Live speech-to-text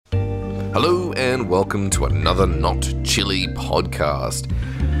Hello and welcome to another Not Chilly podcast.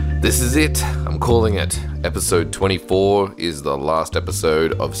 This is it. I'm calling it. Episode 24 is the last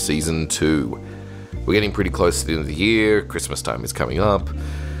episode of Season 2. We're getting pretty close to the end of the year. Christmas time is coming up.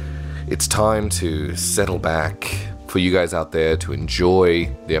 It's time to settle back for you guys out there to enjoy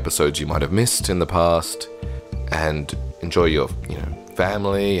the episodes you might have missed in the past and enjoy your,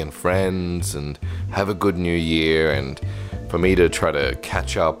 family and friends and have a good new year, and for me to try to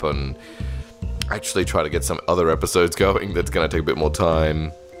catch up and actually try to get some other episodes going. That's going to take a bit more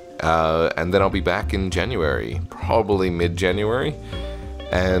time. And then I'll be back in January, probably mid-January,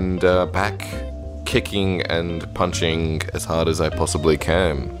 and back kicking and punching as hard as I possibly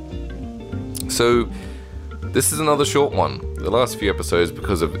can. So this is another short one. The last few episodes,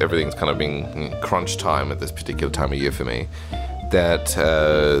 because of everything's kind of being crunch time at this particular time of year for me, that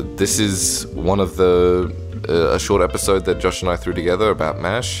this is one of a short episode that Josh and I threw together about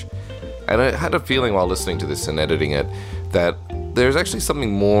M.A.S.H. And I had a feeling while listening to this and editing it that there's actually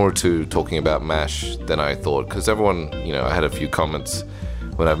something more to talking about M.A.S.H. than I thought, because everyone, I had a few comments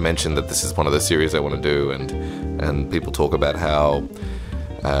when I've mentioned that this is one of the series I want to do, and people talk about how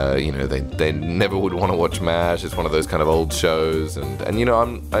they never would want to watch M.A.S.H. It's one of those kind of old shows, and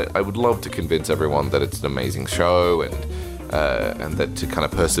I would love to convince everyone that it's an amazing show, and that to kind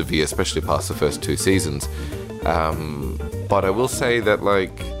of persevere, especially past the first 2 seasons. But I will say that,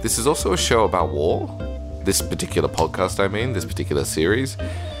 this is also a show about war. This particular podcast, this particular series.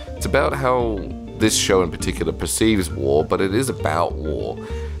 It's about how this show in particular perceives war, but it is about war.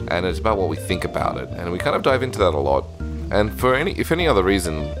 And it's about what we think about it. And we kind of dive into that a lot. And if any other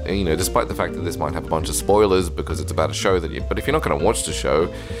reason, despite the fact that this might have a bunch of spoilers because it's about a show but if you're not going to watch the show,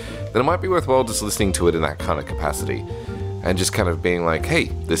 then it might be worthwhile just listening to it in that kind of capacity. And just kind of being like, hey,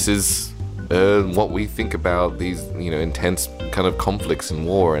 this is what we think about these, intense kind of conflicts and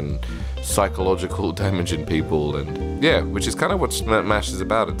war and psychological damage in people, and which is kind of what M.A.S.H. is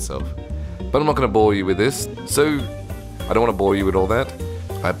about itself. But I'm not going to bore you with this, so I don't want to bore you with all that.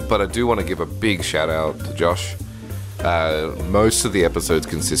 But I do want to give a big shout out to Josh. Most of the episodes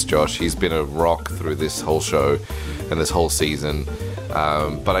consist Josh. He's been a rock through this whole show and this whole season.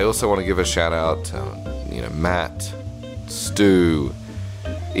 But I also want to give a shout out to, Matt, Stu,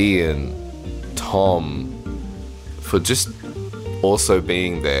 Ian, Tom, for just also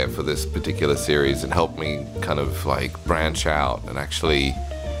being there for this particular series and help me kind of branch out and actually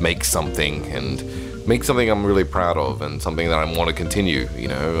make something I'm really proud of and something that I want to continue.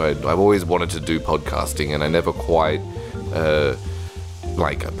 I've always wanted to do podcasting, and I never quite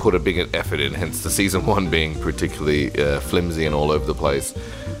put a big effort in, hence the season 1 being particularly flimsy and all over the place.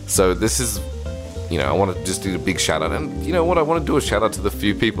 So this is, I want to just do a big shout out, and I want to do a shout out to the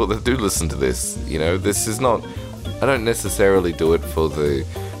few people that do listen to this. This is not, I don't necessarily do it for the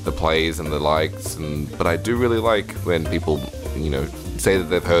plays and the likes, but I do really like when people, say that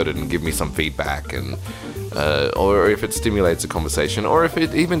they've heard it and give me some feedback, and or if it stimulates a conversation, or if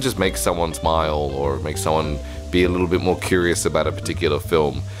it even just makes someone smile or makes someone be a little bit more curious about a particular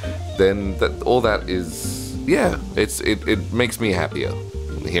film, then all that is, it makes me happier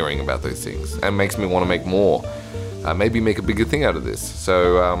hearing about those things, and makes me want to make more, maybe make a bigger thing out of this.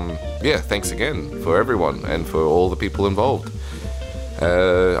 So thanks again for everyone and for all the people involved.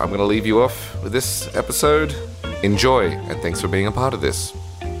 I'm going to leave you off with this episode. Enjoy, and thanks for being a part of this.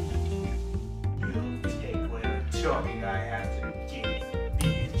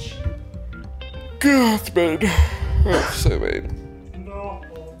 God, man. Oh, so mean.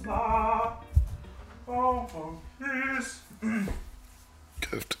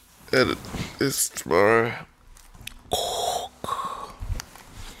 Have to edit this tomorrow.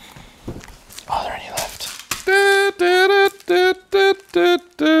 Are there any left? Da, da, da, da, da, da,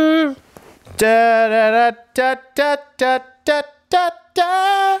 da. Da, da, da, da, da, da, da,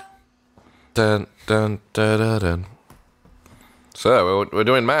 da. Dun, dun, dun, dun, dun. So, we're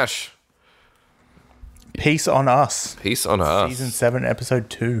doing M.A.S.H. Peace on Us. Peace on Us. Season 7, Episode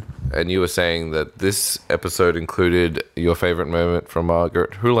 2. And you were saying that this episode included your favorite moment from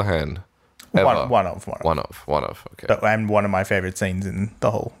Margaret Houlihan. Ever. One of. Okay. And one of my favorite scenes in the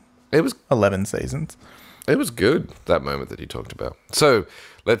whole 11 seasons. It was good, that moment that you talked about. So,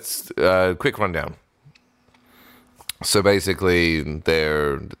 let's, quick rundown. So basically,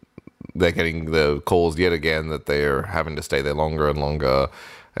 they're getting the calls yet again that they're having to stay there longer and longer.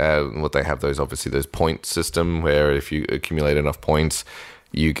 What they have those point system where if you accumulate enough points,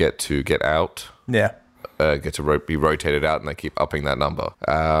 you get to get out. Yeah. Get to be rotated out, and they keep upping that number.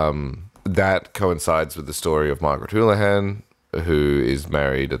 That coincides with the story of Margaret Houlihan, who is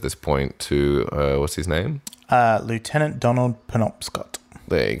married at this point to, what's his name? Lieutenant Donald Penobscot.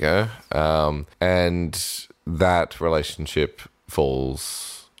 There you go. And that relationship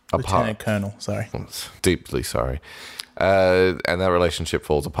falls apart. Lieutenant Colonel, sorry. Deeply sorry. And that relationship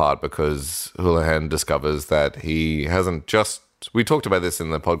falls apart because Houlihan discovers that he hasn't just... We talked about this in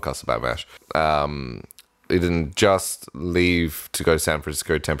the podcast about M.A.S.H. He didn't just leave to go to San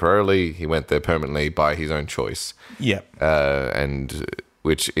Francisco temporarily. He went there permanently by his own choice. Yeah. And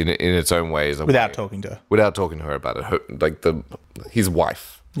which in its own way is... Without talking to her. Without talking to her about it. Like his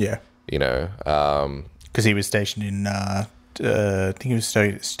wife. Yeah. You know. Because he was stationed in... I think he was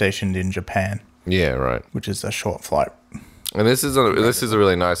stationed in Japan. Yeah, right. Which is a short flight. And this is a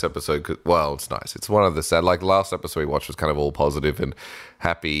really nice episode. Well, it's nice. It's one of the sad... Like, last episode we watched was kind of all positive and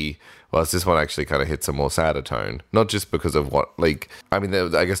happy. Well, this one actually kind of hits a more sadder tone. Not just because of what... Like, I mean,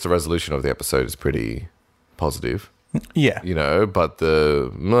 I guess the resolution of the episode is pretty positive. Yeah. You know, but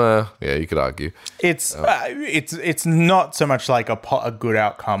yeah, you could argue. It's not so much like a good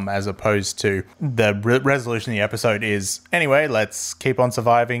outcome as opposed to the resolution of the episode is, anyway, let's keep on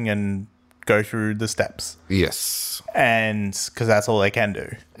surviving and go through the steps. Yes. And because that's all they can do.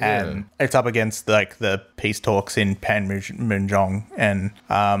 Yeah. And it's up against like the peace talks in Panmunjom and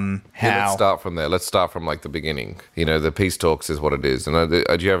how... Let's start from there. Let's start from like the beginning. You know, the peace talks is what it is. And do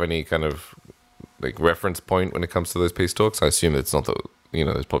you have any kind of like reference point when it comes to those peace talks? I assume it's not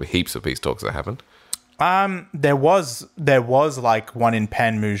there's probably heaps of peace talks that happened. There was like one in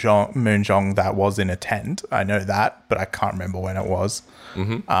Panmunjom that was in a tent. I know that, but I can't remember when it was.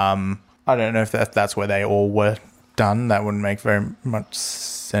 Mm-hmm. I don't know if that's where they all were done. That wouldn't make very much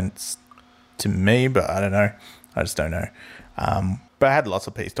sense to me, but I don't know. I just don't know. But I had lots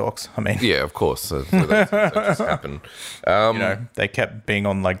of peace talks. I mean, yeah, of course. So that just happened. They kept being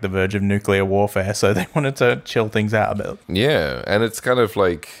on like the verge of nuclear warfare, so they wanted to chill things out a bit. Yeah, and it's kind of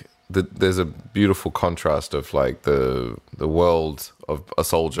like there's a beautiful contrast of like the world of a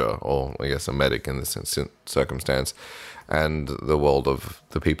soldier, or I guess a medic in this circumstance, and the world of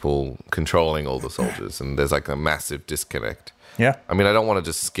the people controlling all the soldiers, and there's like a massive disconnect. Yeah. I mean, I don't want to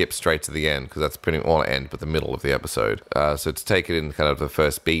just skip straight to the end because that's pretty well end, but the middle of the episode. So to take it in kind of the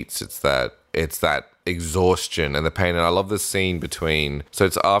first beats, it's that exhaustion and the pain. And I love this scene between. So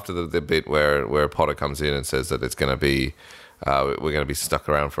it's after the bit where Potter comes in and says that it's going to be we're going to be stuck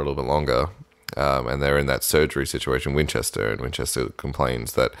around for a little bit longer, and they're in that surgery situation, Winchester, and Winchester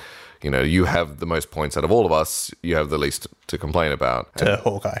complains that, you know, you have the most points out of all of us. You have the least to complain about. To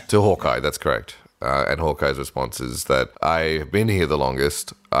Hawkeye. To Hawkeye, that's correct. And Hawkeye's response is that I've been here the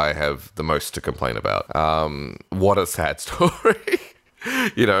longest. I have the most to complain about. What a sad story.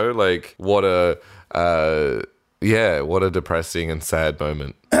 You know, like what a depressing and sad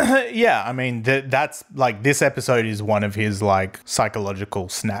moment. Yeah, I mean, that's like this episode is one of his like psychological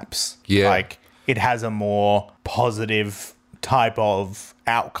snaps. Yeah. Like it has a more positive type of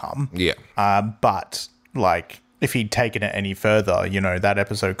outcome. Yeah. But like if he'd taken it any further, you know, that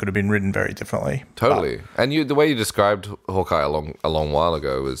episode could have been written very differently. Totally. And the way you described Hawkeye a long while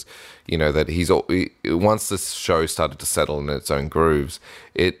ago was, you know, that once this show started to settle in its own grooves,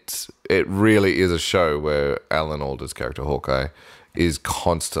 it really is a show where Alan Alda's character Hawkeye is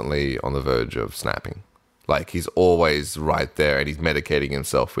constantly on the verge of snapping. Like he's always right there, and he's medicating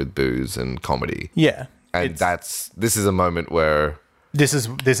himself with booze and comedy. Yeah. And this is a moment where this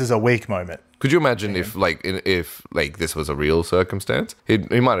is a weak moment. Could you imagine if this was a real circumstance? He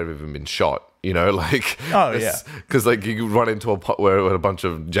might have even been shot. You know, like because like you run into a pot where a bunch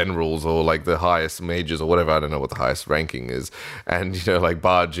of generals or like the highest majors or whatever, I don't know what the highest ranking is, and you know, like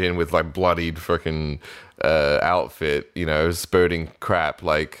barge in with like bloodied freaking outfit, you know, spurting crap,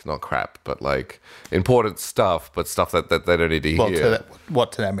 like not crap, but like important stuff, but stuff that they don't need to hear.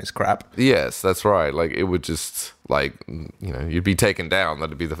 What to them is crap. Yes, that's right. Like it would just like, you know, you'd be taken down.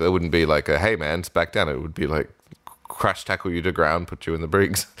 It wouldn't be like a hey man, back down. It would be like crash tackle you to ground, put you in the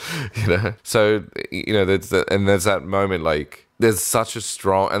Briggs, you know. So you know, there's that moment, like there's such a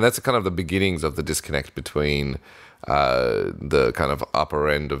strong, and that's kind of the beginnings of the disconnect between the kind of upper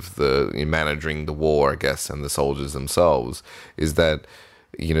end of the managing the war, I guess, and the soldiers themselves, is that,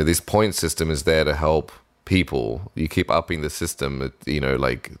 you know, this point system is there to help people. You keep upping the system, you know,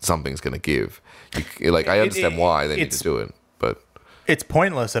 like something's going to give. I understand why they need to do it, but it's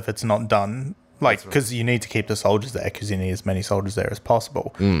pointless if it's not done. Like, because you need to keep the soldiers there because you need as many soldiers there as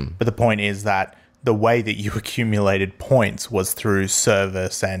possible. But the point is that the way that you accumulated points was through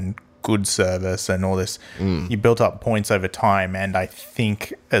service and good service and all this. You built up points over time, and I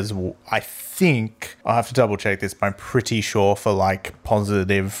think I'll have to double check this, but I'm pretty sure for like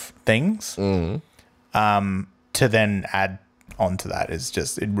positive things. To then add onto that is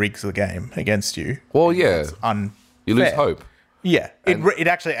just, it rigs the game against you. Well, yeah, it's unfair. You lose hope. Yeah, it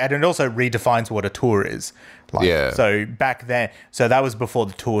actually, and it also redefines what a tour is. Like, Yeah. So back then, so that was before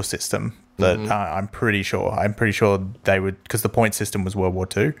the tour system. That I'm pretty sure they would, because the point system was World War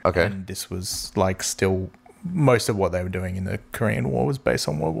II. Okay. And this was like still most of what they were doing in the Korean War was based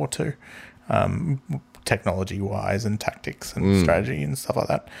on World War II, technology wise and tactics and strategy and stuff like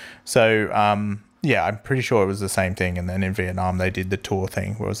that. So yeah, I'm pretty sure it was the same thing. And then in Vietnam, they did the tour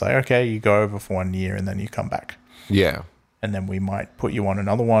thing where it was like, okay, you go over for 1 year and then you come back. Yeah. And then we might put you on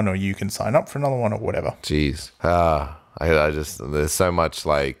another one, or you can sign up for another one, or whatever. Jeez. I just, there's so much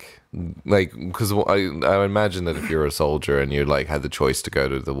because I imagine that if you're a soldier and you like had the choice to go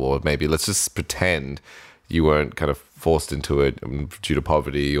to the war, maybe let's just pretend you weren't kind of forced into it due to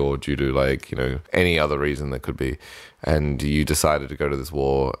poverty or due to like, you know, any other reason that could be. And you decided to go to this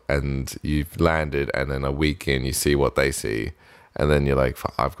war and you've landed, and then a week in you see what they see. And then you're like,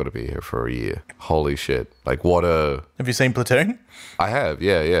 I've got to be here for a year. Holy shit. Like, what a... Have you seen Platoon? I have,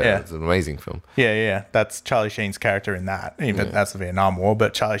 yeah. It's an amazing film. Yeah. That's Charlie Sheen's character in that. Even that's the Vietnam War,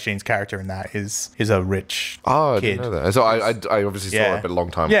 but Charlie Sheen's character in that is a rich kid. I didn't know that. So I obviously saw it, but a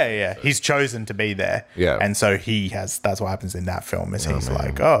long time ago. Yeah. He's chosen to be there. Yeah. And so that's what happens in that film is he's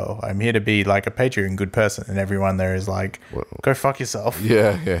like, oh, I'm here to be like a patriot and good person. And everyone there is like, go fuck yourself.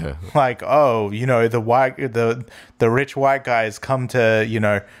 Yeah. Like, oh, you know, the rich white guys come to, you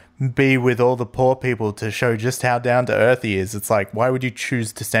know, be with all the poor people to show just how down to earth he is. It's like, why would you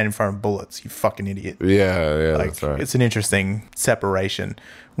choose to stand in front of bullets, you fucking idiot? Yeah, like, that's right. It's an interesting separation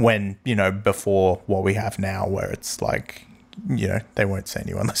when, you know, before what we have now, where it's like, you know, they won't send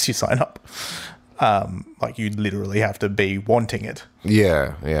you unless you sign up. Like, you literally have to be wanting it.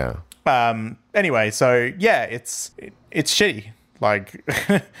 Yeah. Anyway, so yeah, it's shitty. Like,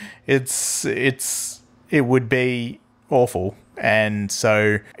 it would be awful. And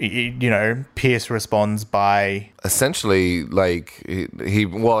so, you know, Pierce responds by... Essentially, like, he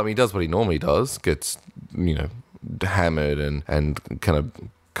does what he normally does, gets, you know, hammered and kind of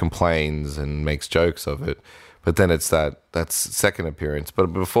complains and makes jokes of it. But then that's second appearance. But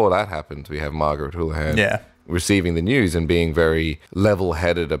before that happens, we have Margaret Houlihan receiving the news and being very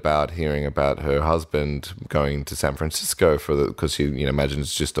level-headed about hearing about her husband going to San Francisco because she, you know, imagines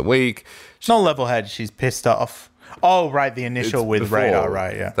it's just a week. She's not level-headed, she's pissed off. Oh, right, the initial with before, Radar,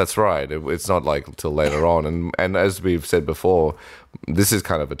 right, yeah. That's right. It's not like until later on. And as we've said before, this is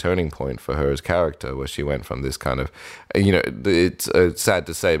kind of a turning point for her as character, where she went from this kind of, you know, it's sad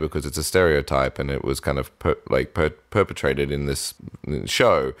to say because it's a stereotype and it was kind of perpetrated in this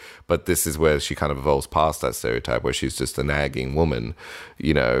show, but this is where she kind of evolves past that stereotype, where she's just a nagging woman.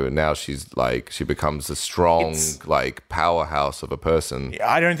 You know, now she's like, she becomes a strong, like, powerhouse of a person.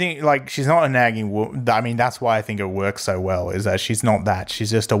 I don't think, like, she's not a nagging woman. I mean, that's why I think it works so well, is that she's not that.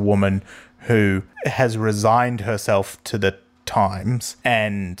 She's just a woman who has resigned herself to the times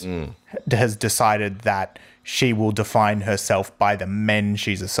and has decided that she will define herself by the men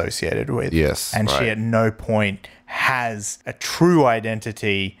she's associated with. Yes. And she at no point has a true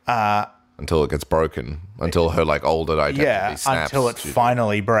identity until it gets broken, until her like older identity snaps. Until it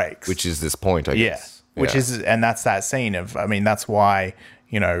finally breaks. Which is this point, I guess. Which is, and that's that scene of, I mean, that's why,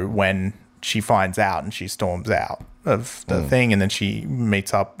 you know, when she finds out and she storms out of the thing, and then she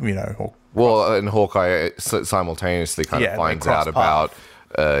meets up, you know. And Hawkeye simultaneously kind of finds out about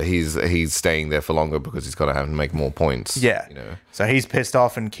he's staying there for longer because he's got to have to make more points. Yeah. You know? So he's pissed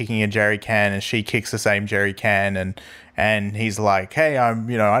off and kicking a jerry can, and she kicks the same jerry can, and he's like, hey, I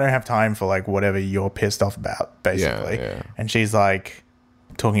don't have time for like whatever you're pissed off about, basically. Yeah. And she's like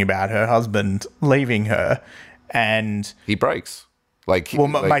talking about her husband leaving her, and he breaks. My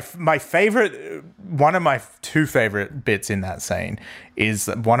favorite, one of my two favorite bits in that scene is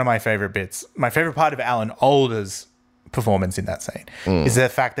one of my favorite bits. My favorite part of Alan Alda's performance in that scene is the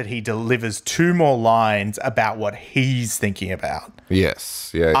fact that he delivers two more lines about what he's thinking about.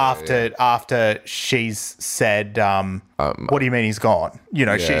 Yes. After she's said, what do you mean he's gone? You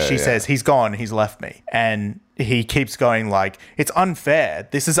know, she says, he's gone, he's left me. And he keeps going like, it's unfair.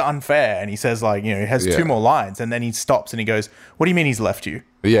 This is unfair. And he says like, you know, he has two more lines, and then he stops and he goes, what do you mean he's left you?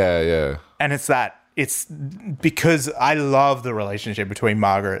 Yeah. And it's because I love the relationship between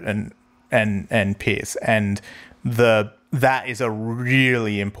Margaret and Pierce, and that is a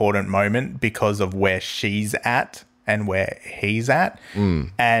really important moment because of where she's at and where he's at.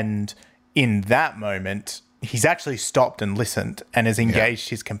 And in that moment, he's actually stopped and listened and has engaged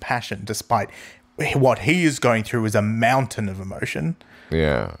his compassion, despite what he is going through is a mountain of emotion.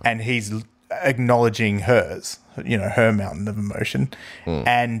 Yeah. And he's acknowledging hers, you know, her mountain of emotion.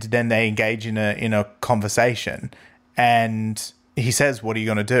 And then they engage in a conversation, and he says, what are you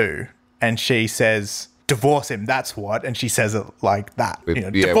going to do? And she says, divorce him, that's what. And she says it like that. Yeah,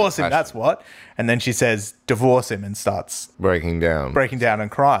 divorce with him, that's what. And then she says, divorce him, and starts breaking down and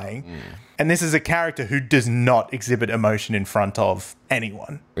crying. And this is a character who does not exhibit emotion in front of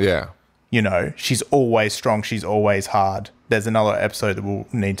anyone. Yeah. She's always strong. She's always hard. There's another episode that we'll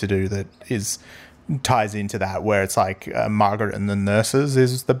need to do that ties into that, where it's like Margaret and the nurses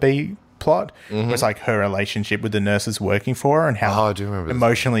is the B plot. Where it's like her relationship with the nurses working for her, and how I do remember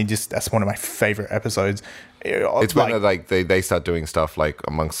emotionally that's one of my favorite episodes. It's when they start doing stuff like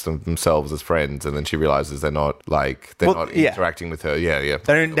amongst themselves as friends, and then she realizes they're not interacting with her. Yeah.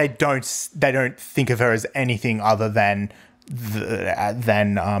 They don't think of her as anything other than their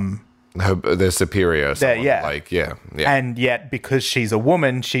superior. Yeah. And yet, because she's a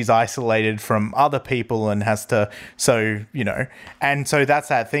woman, she's isolated from other people and has to. And so that's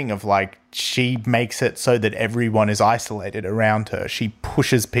that thing of like, she makes it so that everyone is isolated around her. She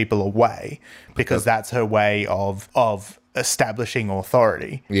pushes people away because that's her way of establishing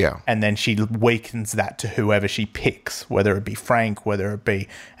authority. Yeah. And then she weakens that to whoever she picks, whether it be Frank,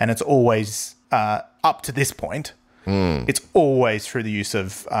 and it's always up to this point. It's always through the use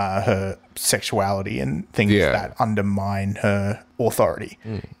of her sexuality and things that undermine her authority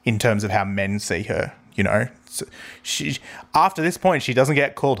in terms of how men see her. So she, after this point, she doesn't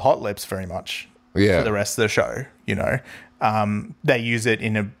get called Hot Lips very much for the rest of the show. They use it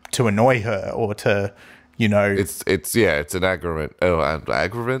to annoy her or to. It's an aggravant.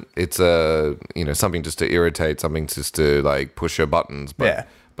 Aggravant. It's something just to irritate, something just to like push her buttons.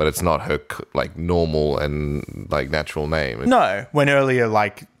 But it's not her like normal and like natural name. No, when earlier,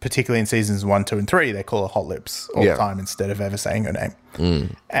 like particularly in seasons 1, 2, and 3, they call her Hot Lips all the time instead of ever saying her name.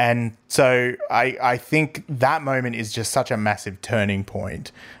 And so I think that moment is just such a massive turning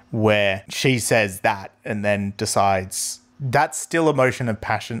point where she says that and then decides that's still a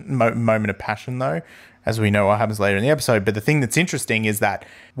moment of passion though, as we know what happens later in the episode. But the thing that's interesting is that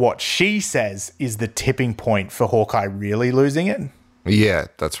what she says is the tipping point for Hawkeye really losing it. Yeah,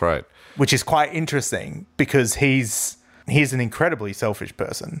 that's right. Which is quite interesting because he's an incredibly selfish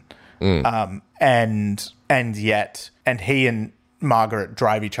person. And he and Margaret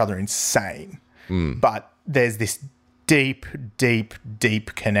drive each other insane. But there's this deep, deep,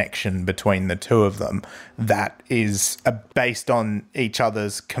 deep connection between the two of them that is based on each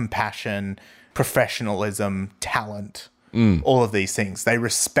other's compassion, professionalism, talent, all of these things. They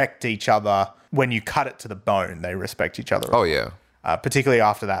respect each other. When you cut it to the bone, they respect each other. Oh, yeah. Particularly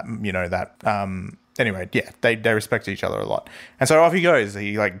after that, anyway, they respect each other a lot. And so off he goes.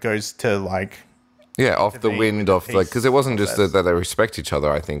 He goes to off the wind, because it wasn't just that they respect each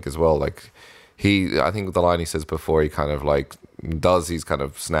other, I think, as well. I think the line he says before he kind of does his kind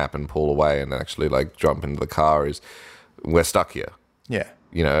of snap and pull away and actually jump into the car is, we're stuck here. Yeah.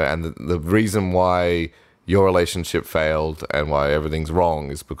 And the reason why your relationship failed and why everything's wrong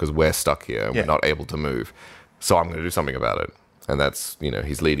is because we're stuck here and we're not able to move. So I'm going to do something about it. And that's,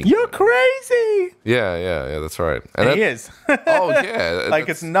 he's leading. You're crazy. Yeah, that's right. And he is. Oh, yeah.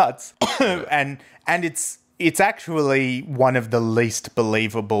 It's nuts. and it's actually one of the least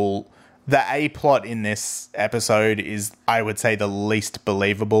believable. The A plot in this episode is, I would say, the least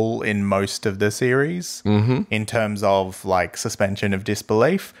believable in most of the series in terms of suspension of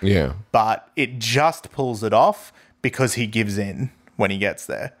disbelief. Yeah. But it just pulls it off because he gives in when he gets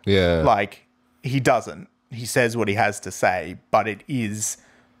there. Yeah. He doesn't. He says what he has to say, but it is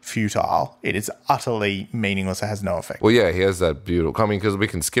futile. It is utterly meaningless. It has no effect. Well, yeah, he has that beautiful... because we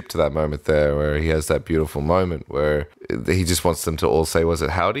can skip to that moment there where he has that beautiful moment where he just wants them to all say, was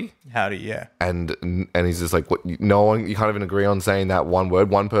it howdy? Howdy, yeah. And he's just like, what? No one... You can't even agree on saying that one word.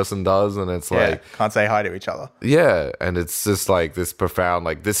 One person does, and it's can't say hi to each other. Yeah, and it's just this profound...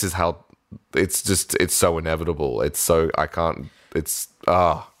 this is how... It's just... It's so inevitable. It's so... I can't... It's...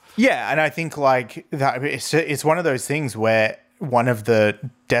 Yeah, and I think that it's one of those things where one of the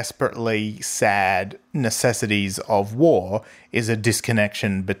desperately sad necessities of war is a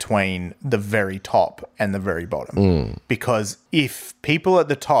disconnection between the very top and the very bottom. Because if people at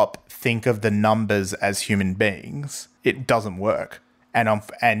the top think of the numbers as human beings, it doesn't work.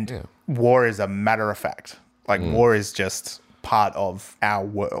 And war is a matter of fact. War is just part of our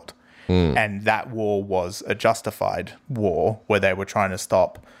world. And that war was a justified war where they were trying to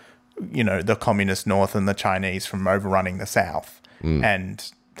stop the communist North and the Chinese from overrunning the South.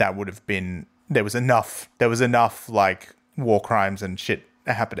 And that would have been, there was enough war crimes and shit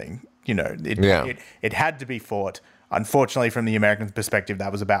happening. It had to be fought. Unfortunately, from the American perspective,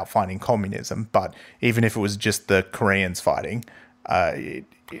 that was about fighting communism. But even if it was just the Koreans fighting,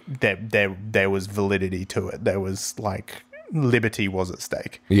 there was validity to it. There was liberty was at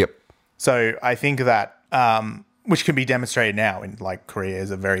stake. Yep. So I think that which can be demonstrated now in like Korea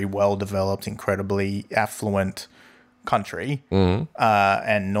is a very well developed, incredibly affluent country,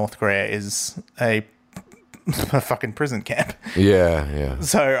 and North Korea is a fucking prison camp. Yeah.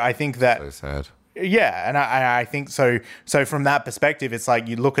 So I think that So sad. yeah, and I think so. So from that perspective, it's like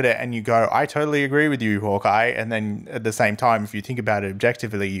you look at it and you go, I totally agree with you, Hawkeye. And then at the same time, if you think about it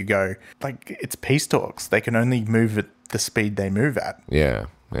objectively, you go, like, it's peace talks. They can only move at the speed they move at. Yeah.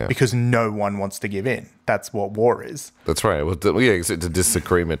 Because no one wants to give in. That's what war is. That's right. Well, it's a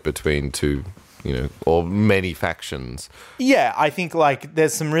disagreement between two, or many factions. Yeah, I think like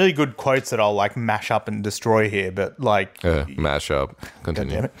there's some really good quotes that I'll like mash up and destroy here, but like Mash up.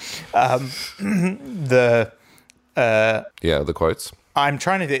 Continue. the quotes. I'm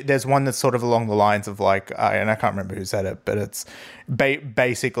trying to. There's one that's sort of along the lines of like, and I can't remember who said it, but it's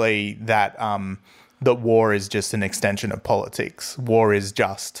basically that that war is just an extension of politics. War is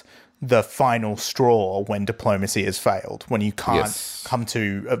just the final straw when diplomacy has failed. When you can't come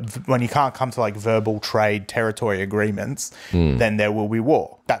to like verbal trade territory agreements, then there will be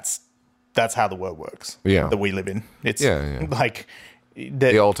war. That's how the world works. Yeah. That we live in. It's like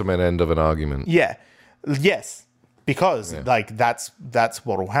the ultimate end of an argument. Yeah. Yes. Because like that's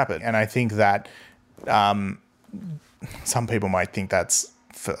what will happen. And I think that some people might think that's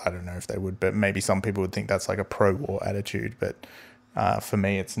I don't know if they would, but maybe some people would think that's like a pro-war attitude. But for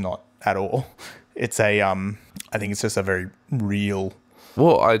me, it's not at all. It's I think it's just a very real.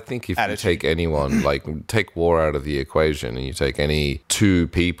 Well, I think if attitude. you take anyone, like take war out of the equation, and you take any two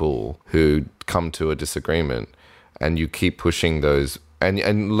people who come to a disagreement, and you keep pushing those.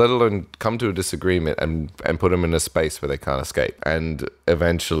 And let alone come to a disagreement and put them in a space where they can't escape. And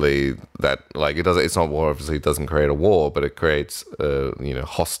eventually that, like, it's not war, obviously it doesn't create a war, but it creates a,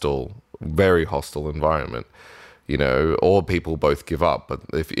 hostile, very hostile environment, or people both give up. But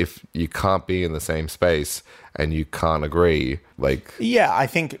if you can't be in the same space and you can't agree, like... Yeah, I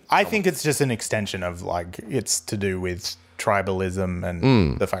think it's just an extension of, like, it's to do with tribalism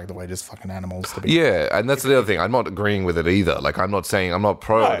and the fact that we're just fucking animals to be. Yeah, and that's the other thing. I'm not agreeing with it either. Like, I'm not saying I'm not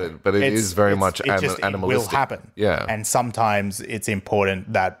pro it, but it is very much animalistic. It will happen. Yeah. And sometimes it's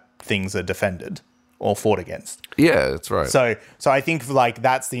important that things are defended or fought against. Yeah, that's right. So I think like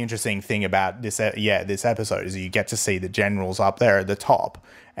that's the interesting thing about this episode is you get to see the generals up there at the top,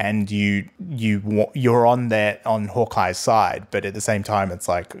 and you're on Hawkeye's side, but at the same time, it's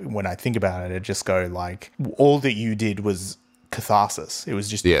like when I think about it, it just go like all that you did was catharsis. It was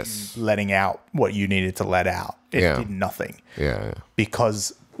just you letting out what you needed to let out. It did nothing. Yeah.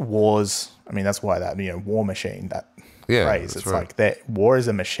 Because wars. I mean, that's why that war machine that phrase. It's right. like that war is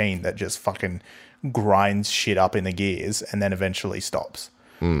a machine that just fucking grinds shit up in the gears and then eventually stops.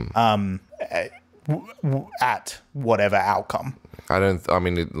 At whatever outcome.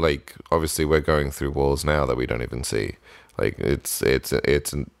 Like, obviously we're going through wars now that we don't even see. Like,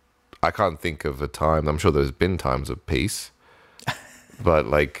 I can't think of a time, I'm sure there's been times of peace, but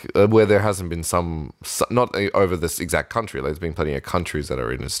like where there hasn't been some not over this exact country. Like, there's been plenty of countries that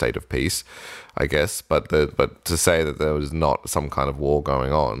are in a state of peace, I guess. But to say that there was not some kind of war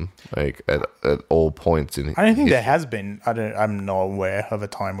going on, like at all points in, I don't think there has been. I'm not aware of a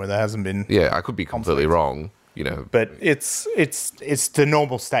time where there hasn't been. Yeah, I could be completely wrong. But it's the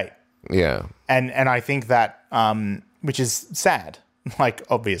normal state. Yeah, and I think that which is sad. Like,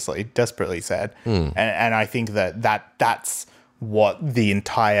 obviously, desperately sad. And I think that's what the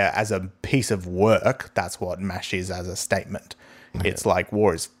entire, as a piece of work, that's what M.A.S.H is as a statement. Okay. It's like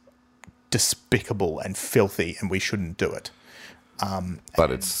war is despicable and filthy and we shouldn't do it.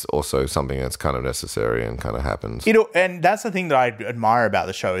 But it's also something that's kind of necessary and kind of happens. And that's the thing that I admire about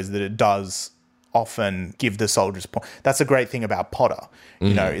the show is that it does often give the soldiers point. That's a great thing about Potter,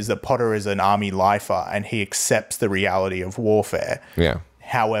 is that Potter is an army lifer and he accepts the reality of warfare. Yeah.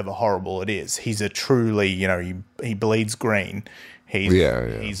 However horrible it is. He's a truly, he bleeds green.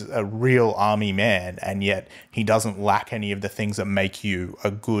 He's a real army man, and yet he doesn't lack any of the things that make you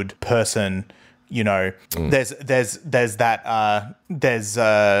a good person. There's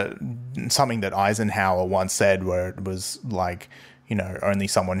something that Eisenhower once said where it was like, only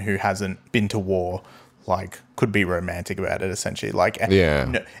someone who hasn't been to war like could be romantic about it, essentially. Like,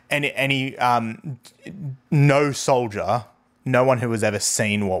 no soldier, no one who has ever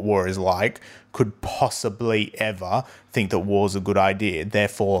seen what war is like could possibly ever think that war's a good idea.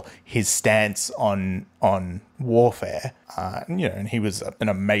 Therefore, his stance on warfare, and he was an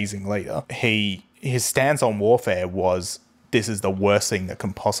amazing leader. His stance on warfare was, this is the worst thing that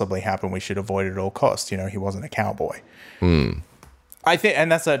can possibly happen. We should avoid it at all costs. He wasn't a cowboy. I think,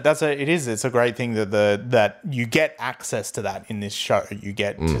 and it's a great thing that that you get access to that in this show. You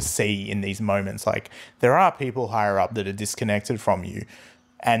get to see in these moments, like there are people higher up that are disconnected from you,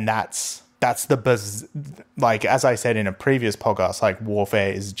 and that's like, as I said in a previous podcast, like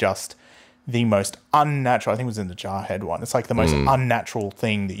warfare is just the most unnatural. I think it was in the Jarhead one. It's like the most unnatural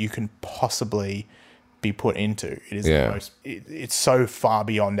thing that you can possibly be put into. It is the most. It's so far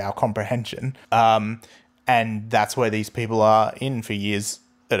beyond our comprehension. And that's where these people are in for years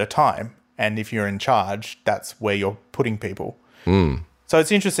at a time. And if you're in charge, that's where you're putting people. So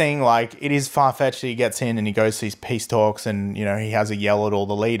it's interesting, like, it is far-fetched. He gets in and he goes to these peace talks and, you know, he has a yell at all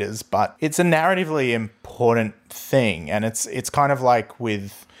the leaders. But it's a narratively important thing. And it's kind of like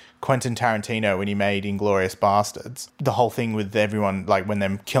with Quentin Tarantino when he made Inglourious Bastards. The whole thing with everyone, like, when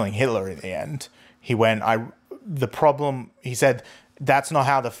them killing Hitler in the end, he said, that's not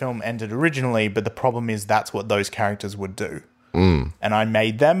how the film ended originally, but the problem is that's what those characters would do. And I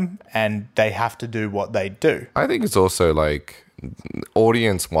made them, and they have to do what they do. I think it's also like,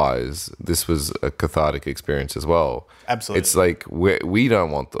 audience-wise, this was a cathartic experience as well. Absolutely. It's like we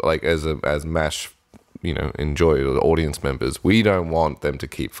don't want, like, as M.A.S.H, you know, enjoy the audience members, we don't want them to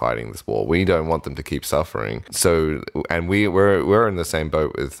keep fighting this war. We don't want them to keep suffering. So, and we're in the same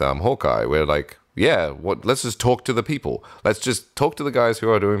boat with Hawkeye. We're like, yeah, let's just talk to the people. Let's just talk to the guys who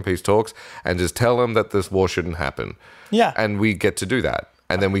are doing peace talks and just tell them that this war shouldn't happen. Yeah. And we get to do that.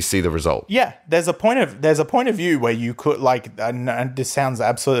 And then we see the result. Yeah, there's a point of view where you could, like, and this sounds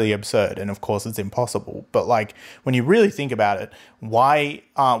absolutely absurd, and of course it's impossible, but like when you really think about it, why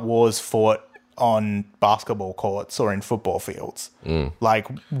aren't wars fought on basketball courts or in football fields? Like,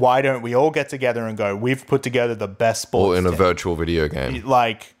 why don't we all get together and go, we've put together the best sports or in a team. virtual video game?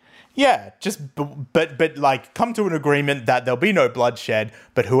 Like, yeah, just but like come to an agreement that there'll be no bloodshed,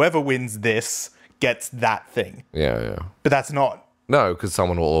 but whoever wins this gets that thing. Yeah. But that's not. No, because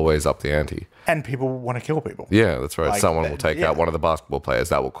someone will always up the ante. And people want to kill people. Yeah, that's right. Like, someone will take out one of the basketball players.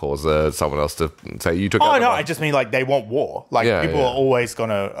 That will cause someone else to say, you took out... Oh, no, I just mean, like, they want war. Like, people are always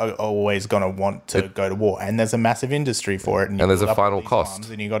gonna want to go to war. And there's a massive industry for it. And there's a final cost.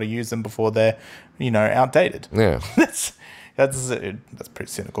 And you got to use them before they're, you know, outdated. Yeah. That's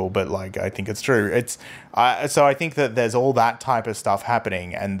pretty cynical, but, like, I think it's true. So I think that there's all that type of stuff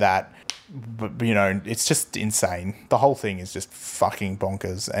happening, and that... But, you know, it's just insane. The whole thing is just fucking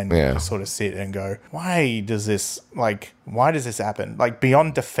bonkers. And you sort of sit and go, why does this happen? Like,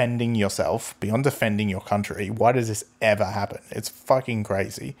 beyond defending yourself, beyond defending your country, why does this ever happen? It's fucking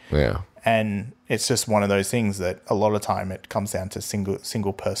crazy. Yeah. And it's just one of those things that a lot of time it comes down to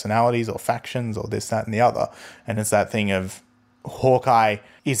single personalities or factions or this, that, and the other. And it's that thing of Hawkeye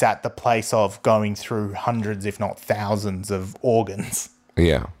is at the place of going through hundreds, if not thousands, of organs.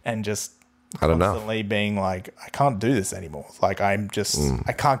 Yeah. And just... I don't know. Constantly being like, I can't do this anymore. Like, I'm just,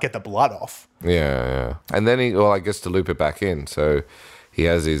 I can't get the blood off. Yeah. And then I guess to loop it back in, so he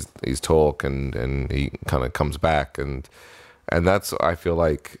has his talk and he kind of comes back and that's, I feel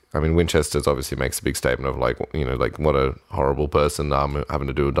like, I mean, Winchester's obviously makes a big statement of like, you know, like what a horrible person, I'm having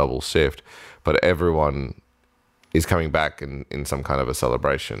to do a double shift. But everyone is coming back in some kind of a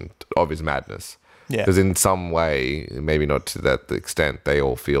celebration of his madness. Yeah. Because in some way, maybe not to that extent, they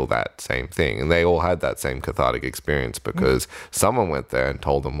all feel that same thing. And they all had that same cathartic experience because someone went there and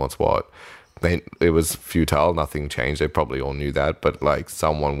told them what's what. It was futile, nothing changed. They probably all knew that. But like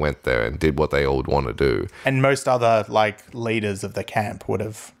someone went there and did what they all would want to do. And most other like leaders of the camp would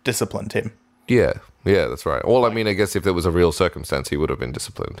have disciplined him. Yeah, that's right. Well, I mean, I guess if there was a real circumstance, he would have been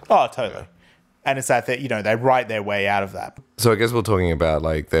disciplined. Oh, totally. Yeah. And it's that, you know, they write their way out of that. So I guess we're talking about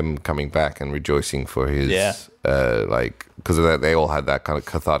like them coming back and rejoicing for his, like, because of that, they all had that kind of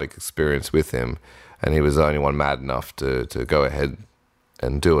cathartic experience with him, and he was the only one mad enough to go ahead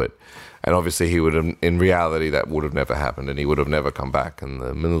and do it. And obviously, he would have, in reality, that would have never happened, and he would have never come back, and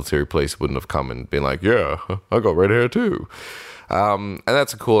the military police wouldn't have come and been like, "Yeah, I got red hair too." And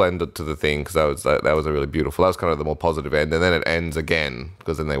that's a cool end to the thing because that was a really beautiful. That was kind of the more positive end, and then it ends again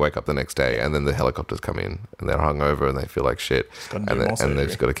because then they wake up the next day, and then the helicopters come in, and they're hungover, and they feel like shit, and they've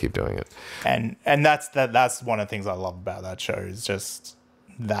just got to keep doing it. And that's one of the things I love about that show is just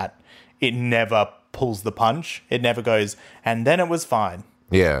that it never pulls the punch. It never goes, and then it was fine.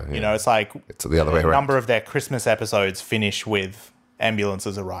 Yeah. You know, it's like it's the other way around. A number of their Christmas episodes finish with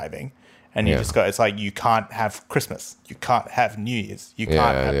ambulances arriving. And you just go, it's like, you can't have Christmas. You can't have New Year's. You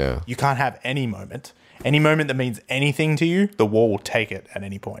can't have any moment. Any moment that means anything to you, the war will take it at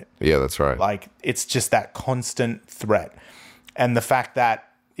any point. Yeah, that's right. Like, it's just that constant threat. And the fact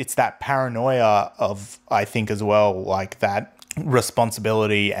that it's that paranoia of, I think as well, like that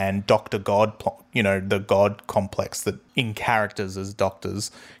responsibility and Dr. God, the God complex that in characters as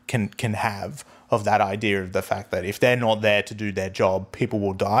doctors can have, of that idea of the fact that if they're not there to do their job, people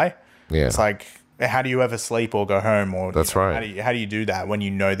will die. Yeah. It's like, how do you ever sleep or go home? Or That's right. How do you do that when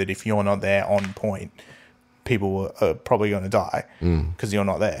you know that if you're not there on point, people are probably going to die because you're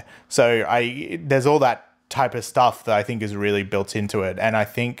not there? So there's all that type of stuff that I think is really built into it. And I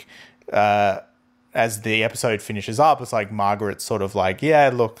think as the episode finishes up, it's like Margaret's sort of like, yeah,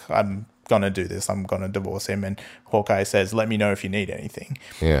 look, I'm going to do this. I'm going to divorce him. And Hawkeye says, let me know if you need anything.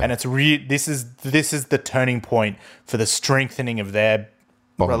 Yeah. And it's this is the turning point for the strengthening of their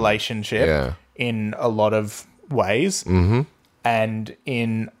relationship in a lot of ways. Mm-hmm. And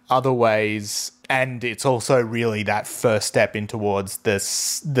in other ways, and it's also really that first step in towards the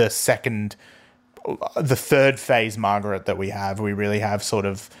third phase Margaret that we have. We really have sort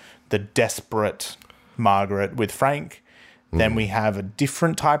of the desperate Margaret with Frank. Then we have a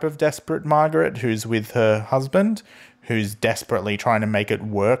different type of desperate Margaret who's with her husband, who's desperately trying to make it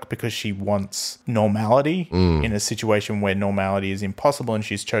work because she wants normality in a situation where normality is impossible, and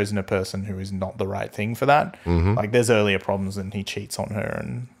she's chosen a person who is not the right thing for that. Mm-hmm. Like, there's earlier problems and he cheats on her.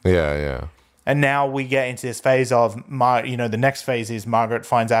 And And now we get into this phase of, the next phase is Margaret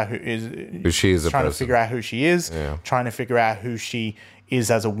finds out who she is, trying to figure out who she is, trying to figure out who she is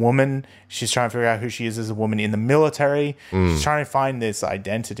as a woman. She's trying to figure out who she is as a woman in the military. She's trying to find this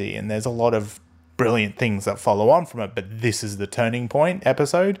identity, and there's a lot of brilliant things that follow on from it, but this is the turning point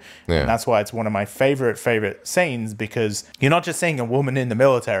episode. And that's why it's one of my favorite scenes, because you're not just seeing a woman in the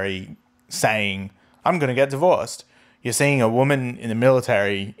military saying, I'm going to get divorced. You're seeing a woman in the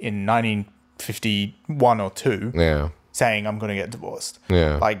military in 1951 or 2 saying, I'm going to get divorced.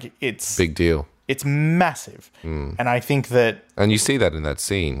 Like, it's big deal. It's massive. And I think that... And you see that in that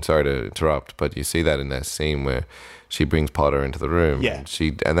scene. Sorry to interrupt, but you see that in that scene where she brings Potter into the room. Yeah.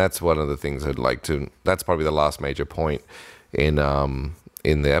 And that's one of the things I'd like to... That's probably the last major point in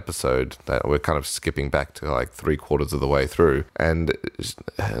the episode, that we're kind of skipping back to like 3/4 of the way through. And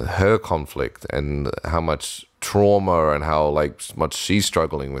her conflict and how much trauma and how much she's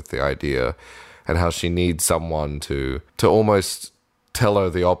struggling with the idea, and how she needs someone to almost tell her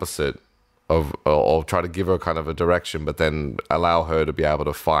the opposite or try to give her kind of a direction, but then allow her to be able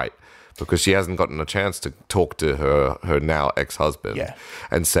to fight, because she hasn't gotten a chance to talk to her now ex-husband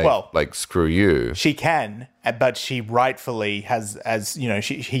and say, screw you. She can, but she rightfully has,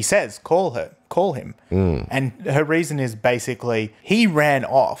 he says, call him. And her reason is basically, he ran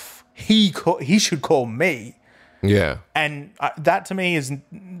off. He should call me. Yeah. And that to me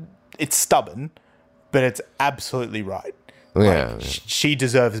it's stubborn, but it's absolutely right. She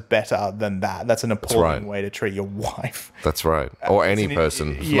deserves better than that. That's an appalling way to treat your wife. That's right. Or any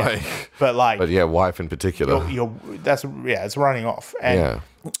person. But wife in particular. It's running off.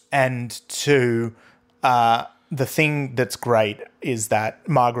 And to the thing that's great is that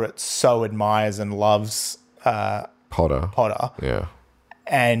Margaret so admires and loves Potter. Yeah.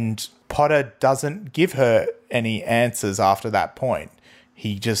 And Potter doesn't give her any answers after that point.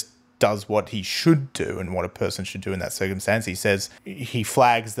 He just does what he should do and what a person should do in that circumstance. He says, he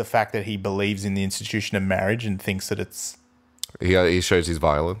flags the fact that he believes in the institution of marriage and thinks that it's... He shows his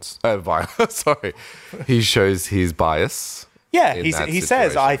violence. Sorry. He shows his bias. Yeah, he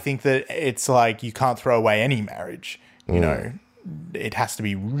says, I think that it's like you can't throw away any marriage. You know, it has to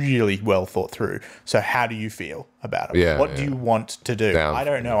be really well thought through. So how do you feel about it? What do you want to do? I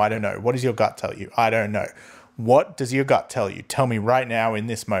don't know. What does your gut tell you? I don't know. What does your gut tell you? Tell me right now in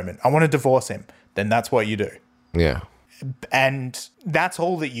this moment. I want to divorce him. Then that's what you do. Yeah. And that's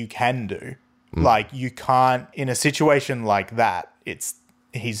all that you can do. Like, you can't, in a situation like that,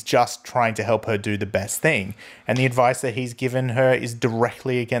 he's just trying to help her do the best thing. And the advice that he's given her is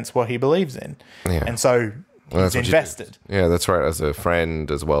directly against what he believes in. Yeah. And so he's invested. Yeah, that's right. As a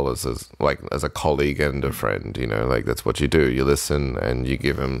friend, as well as a colleague and a friend, that's what you do. You listen and you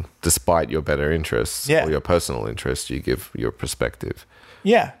give him, despite your better interests or your personal interests, you give your perspective.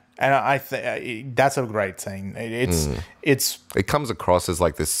 Yeah. And I think that's a great scene. It comes across as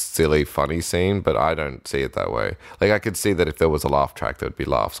like this silly, funny scene, but I don't see it that way. Like, I could see that if there was a laugh track, there'd be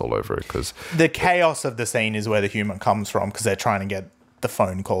laughs all over it, because the chaos of the scene is where the humor comes from, because they're trying to get the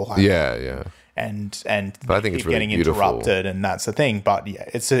phone call home. Yeah. And but I think it's really getting beautiful. Interrupted, and that's the thing. But yeah,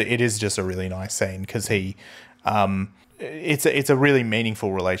 it is just a really nice scene, because it's a really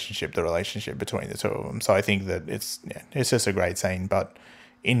meaningful relationship, the relationship between the two of them. So I think that it's just a great scene. But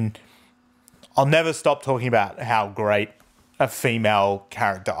I'll never stop talking about how great a female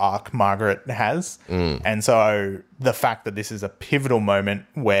character arc Margaret has. And so the fact that this is a pivotal moment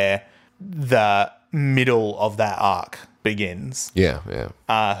where the middle of that arc begins. Yeah.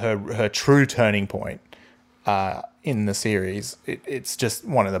 Her true turning point in the series. It's just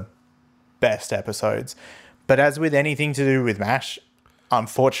one of the best episodes. But as with anything to do with M.A.S.H,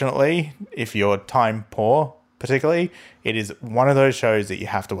 unfortunately, if you're time poor, particularly, it is one of those shows that you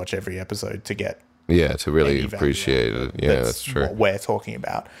have to watch every episode to get. Yeah, to really appreciate it. Yeah, that's true. What we're talking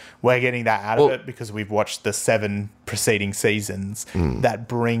about. We're getting that out of it because we've watched the 7 preceding seasons that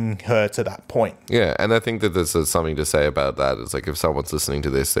bring her to that point. Yeah, and I think that there's something to say about that. It's like if someone's listening to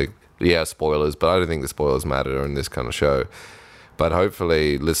this, spoilers, but I don't think the spoilers matter in this kind of show. But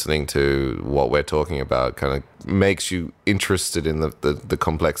hopefully listening to what we're talking about kind of makes you interested in the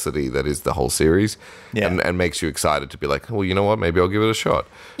complexity that is the whole series and makes you excited to be like, well, you know what, maybe I'll give it a shot.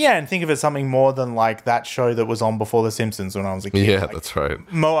 Yeah, and think of it as something more than like that show that was on before The Simpsons when I was a kid. Yeah, like, that's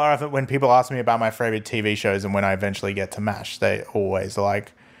right. More often when people ask me about my favorite TV shows and when I eventually get to M.A.S.H, they always are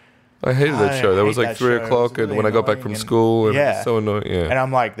like, I hated that show. That was like 3 o'clock really and when I got back from school and it was so annoying. Yeah. And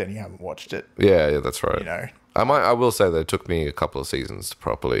I'm like, then you haven't watched it. Yeah, that's right. You know. I will say that it took me a couple of seasons to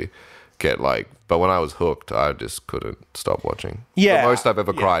properly get but when I was hooked, I just couldn't stop watching. Yeah. The most I've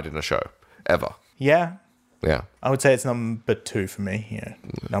ever cried in a show. Ever. Yeah. Yeah. I would say it's number 2 for me. Yeah.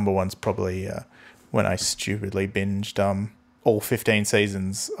 Number 1's probably when I stupidly binged all 15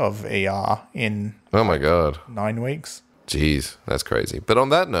 seasons of ER in oh my God 9 weeks. Jeez, that's crazy. But on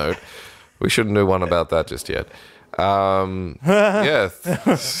that note, we shouldn't do one about that just yet. Yeah.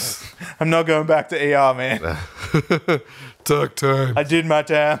 I'm not going back to ER, man. Talk time. I did my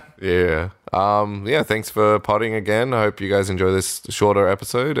time. Yeah. Yeah, thanks for potting again. I hope you guys enjoy this shorter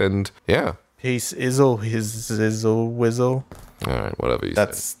episode and yeah. Peace, Izzle, his Zizzle, Whizzle. All right, whatever you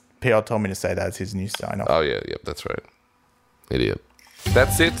say. PR told me to say that's his new sign off. Oh, yeah, that's right. Idiot.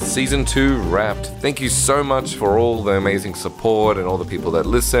 That's it. Season 2 wrapped. Thank you so much for all the amazing support and all the people that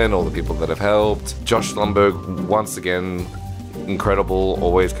listen, all the people that have helped. Josh Lumberg, once again, incredible,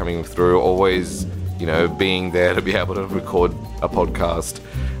 always coming through, always, being there to be able to record a podcast.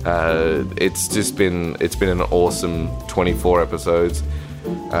 It's been an awesome 24 episodes.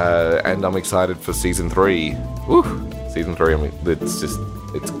 And I'm excited for season 3. Woo! Season 3,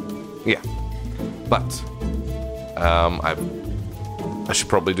 yeah. But, I should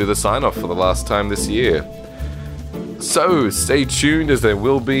probably do the sign-off for the last time this year. So, stay tuned as there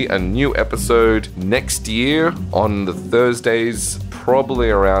will be a new episode next year on the Thursdays, probably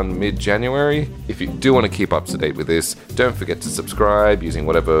around mid-January. If you do want to keep up to date with this, don't forget to subscribe using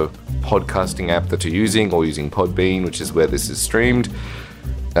whatever podcasting app that you're using or using Podbean, which is where this is streamed.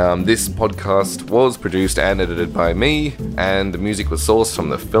 This podcast was produced and edited by me, and the music was sourced from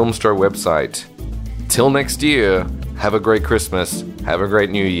the Filmstro website. Till next year, have a great Christmas, have a great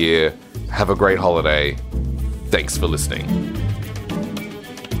New Year, have a great holiday. Thanks for listening.